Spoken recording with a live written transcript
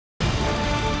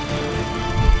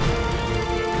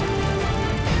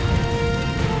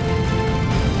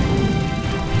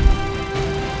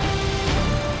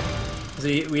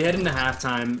we head into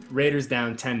halftime. Raiders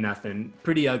down 10-0.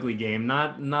 Pretty ugly game.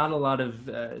 Not a lot of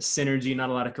synergy, not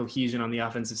a lot of cohesion on the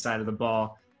offensive side of the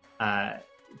ball.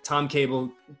 Tom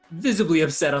Cable visibly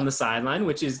upset on the sideline,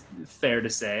 which is fair to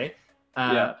say.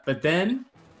 But then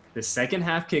the second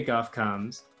half kickoff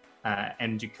comes,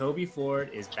 and Jacoby Ford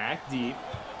is back deep.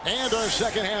 And our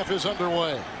second half is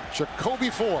underway. Jacoby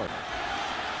Ford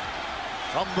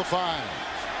from the 5.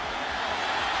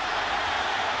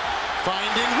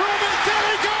 Finding room, and there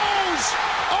he goes!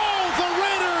 Oh, the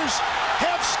Raiders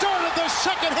have started the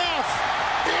second half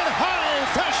in high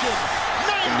fashion.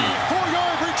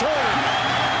 94-yard return.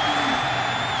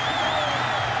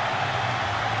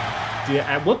 Dude,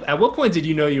 at what point did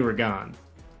you know you were gone?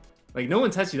 Like, no one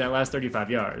touched you that last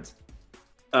 35 yards.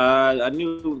 I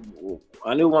knew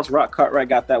once Rock Cartwright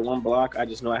got that one block, I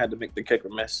just knew I had to make the kicker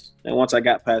miss. And once I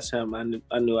got past him,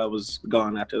 I knew I was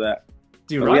gone after that.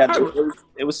 Dude,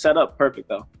 it was set up perfect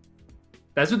though.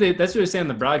 That's what they say on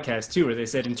the broadcast too, where they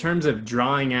said in terms of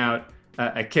drawing out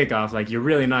a kickoff, like you're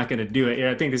really not going to do it.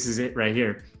 Yeah, I think this is it right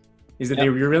here. Is that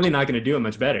you're really not going to do it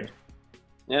much better.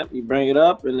 Yep, you bring it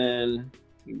up and then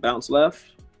you bounce left.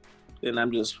 Then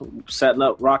I'm just setting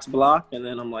up Rock's block, and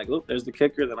then I'm like, "Look, there's the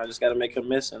kicker." Then I just got to make him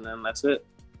miss, and then that's it.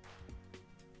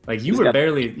 Like you were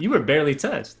barely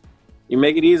touched. You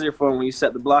make it easier for him when you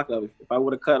set the block up. If I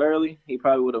would have cut early, he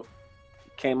probably would have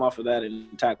came off of that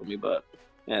and tackled me. But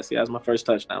yeah, see, that was my first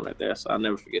touchdown right there, so I'll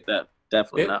never forget that.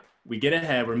 Definitely not. We get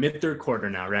ahead. We're mid-third quarter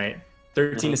now, right?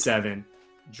 13-7.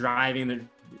 Driving.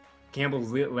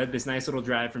 Campbell's led this nice little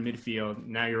drive from midfield.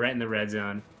 Now you're right in the red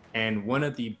zone. And one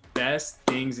of the best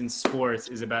things in sports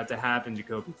is about to happen,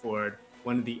 Jacoby Ford.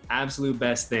 One of the absolute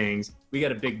best things. We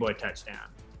got a big boy touchdown.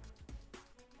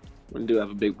 We do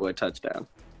have a big boy touchdown.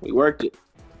 We worked it.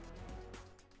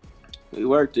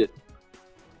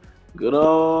 Good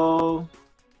old,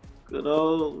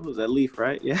 was that Leaf,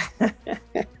 right? Yeah.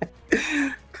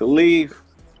 Khalif.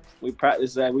 We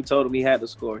practiced that. We told him he had to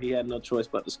score. He had no choice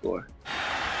but to score.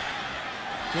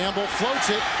 Campbell floats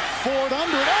it. Ford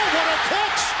under it. Oh, what a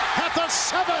catch at the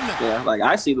 7. Yeah, like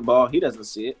I see the ball. He doesn't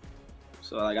see it.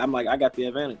 So I'm like, I got the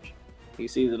advantage. He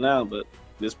sees it now, but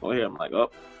this point here, I'm like,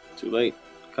 oh, too late.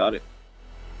 Caught it.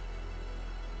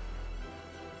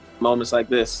 Moments like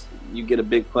this, you get a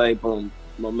big play, boom.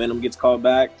 Momentum gets called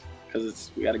back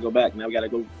because we got to go back. Now we got to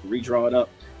go redraw it up.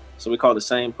 So we call the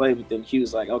same play, but then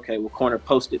Hugh's like, okay, we'll corner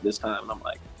post it this time. And I'm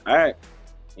like, all right.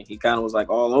 And he kind of was like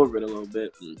all over it a little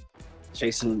bit. And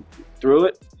Jason threw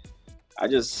it. I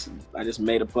just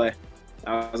made a play.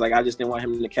 I was like, I just didn't want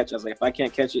him to catch it. I was like, if I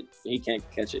can't catch it, he can't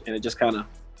catch it. And it just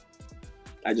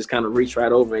I just kind of reached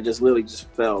right over it. Just literally just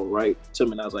fell right to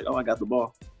me. And I was like, oh, I got the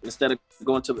ball. Instead of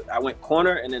going I went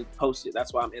corner and then posted.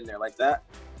 That's why I'm in there like that.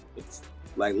 It's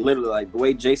like literally like the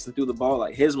way Jason threw the ball,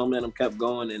 like his momentum kept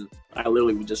going, and I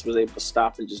literally just was able to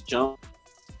stop and just jump.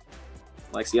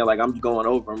 Like, see, like I'm going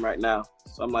over him right now.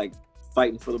 So I'm like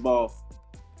fighting for the ball.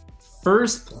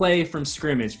 First play from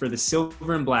scrimmage for the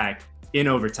Silver and Black in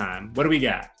overtime. What do we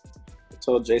got? I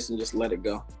told Jason just let it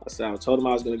go. I told him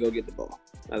I was going to go get the ball.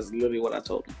 That's literally what I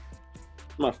told him.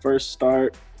 My first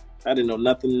start, I didn't know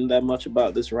nothing that much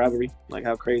about this rivalry, like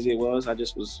how crazy it was. I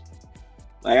just was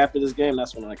like, after this game,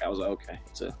 that's when I was like, okay,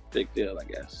 it's a big deal, I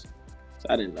guess. So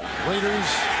I didn't know. Raiders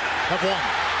have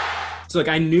won. So, like,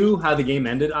 I knew how the game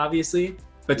ended, obviously,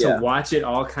 but to Yeah. watch it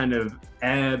all kind of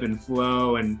ebb and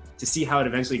flow and to see how it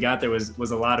eventually got there was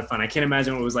a lot of fun. I can't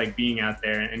imagine what it was like being out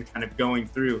there and kind of going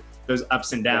through those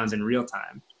ups and downs in real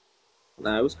time.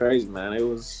 Nah, it was crazy, man. It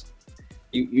was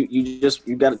you just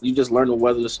learn to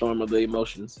weather the storm of the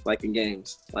emotions, like in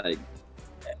games. Like,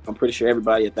 I'm pretty sure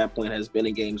everybody at that point has been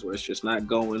in games where it's just not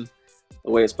going the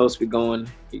way it's supposed to be going.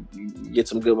 You get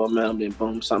some good momentum, then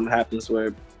boom, something happens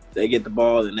where they get the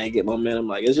ball and they get momentum.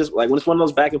 Like, it's just like when it's one of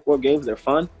those back and forth games, they're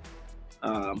fun.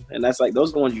 And that's like,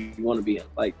 those are the ones you want to be in.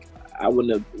 Like, I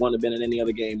wouldn't have wanted to been in any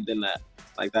other game than that.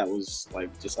 Like, that was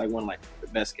like just like one of like the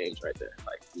best games right there.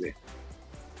 Like, for me.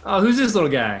 Oh, who's this little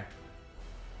guy?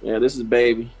 Yeah, this is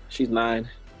Baby. She's 9.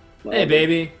 Hey,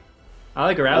 baby. I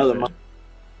like her outfit.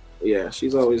 Yeah,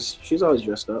 she's always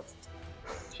dressed up.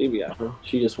 She be out here.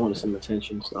 She just wanted some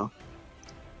attention, so.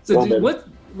 So, dude,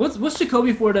 what's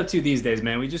Jacoby Ford up to these days,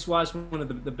 man? We just watched one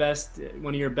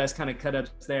of your best kind of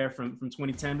cut-ups there from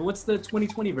 2010. But what's the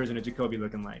 2020 version of Jacoby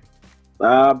looking like?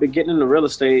 I've been getting into real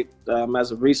estate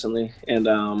as of recently, and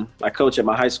I coach at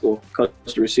my high school, coach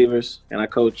the receivers, and I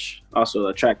coach also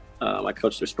a track. I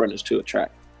coach the sprinters too at track.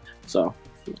 So,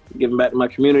 giving back to my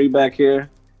community back here.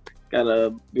 Got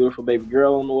a beautiful baby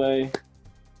girl on the way.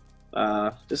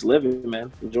 Just living,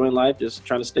 man. Enjoying life. Just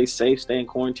trying to stay safe, stay in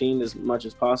quarantine as much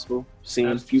as possible. Seeing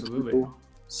a few people,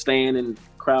 staying in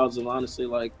crowds of honestly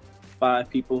like 5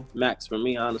 people max for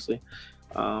me, honestly,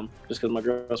 just because my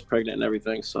girl's pregnant and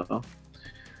everything. So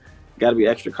got to be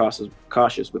extra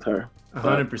cautious with her.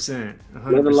 100%.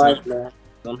 Living life, man.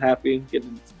 I'm happy.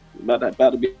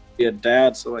 About to be a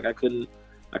dad, so like I couldn't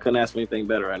ask for anything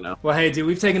better right now. Well, hey, dude,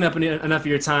 we've taken up enough of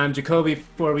your time. Jacoby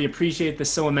Ford, we appreciate this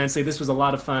so immensely. This was a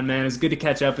lot of fun, man. It was good to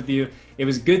catch up with you. It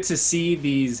was good to see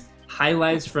these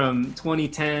highlights from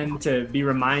 2010, to be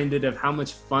reminded of how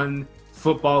much fun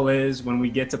football is when we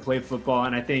get to play football.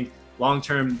 And I think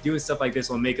long-term, doing stuff like this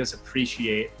will make us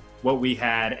appreciate what we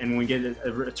had, and when we get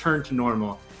a return to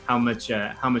normal, how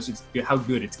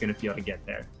good it's going to feel to get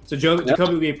there. So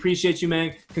Jacoby, we appreciate you,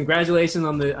 man. Congratulations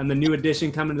on the new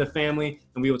addition coming to the family,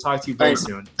 and we will talk to you very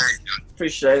soon.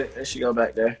 Appreciate it. I should go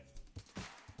back there.